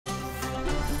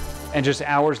And just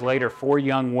hours later, 4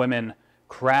 young women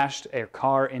crashed a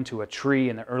car into a tree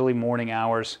in the early morning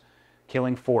hours,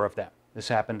 killing 4 of them. This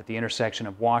happened at the intersection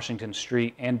of Washington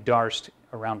Street and Darst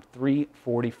around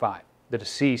 3:45. The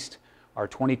deceased are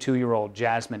 22-year-old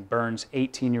Jasmine Burns,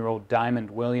 18-year-old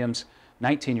Diamond Williams,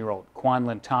 19-year-old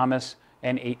Quanlin Thomas,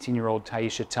 and 18-year-old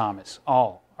Taisha Thomas.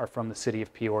 All are from the city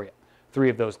of Peoria. 3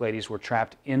 of those ladies were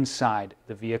trapped inside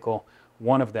the vehicle.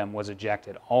 1 of them was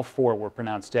ejected. All 4 were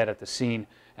pronounced dead at the scene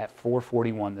at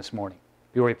 4:41 this morning.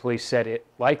 Peoria police said it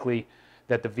likely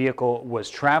that the vehicle was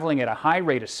traveling at a high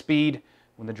rate of speed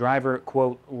when the driver,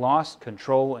 quote, lost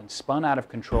control and spun out of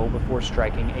control before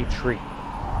striking a tree.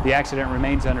 The accident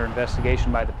remains under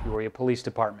investigation by the Peoria Police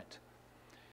Department.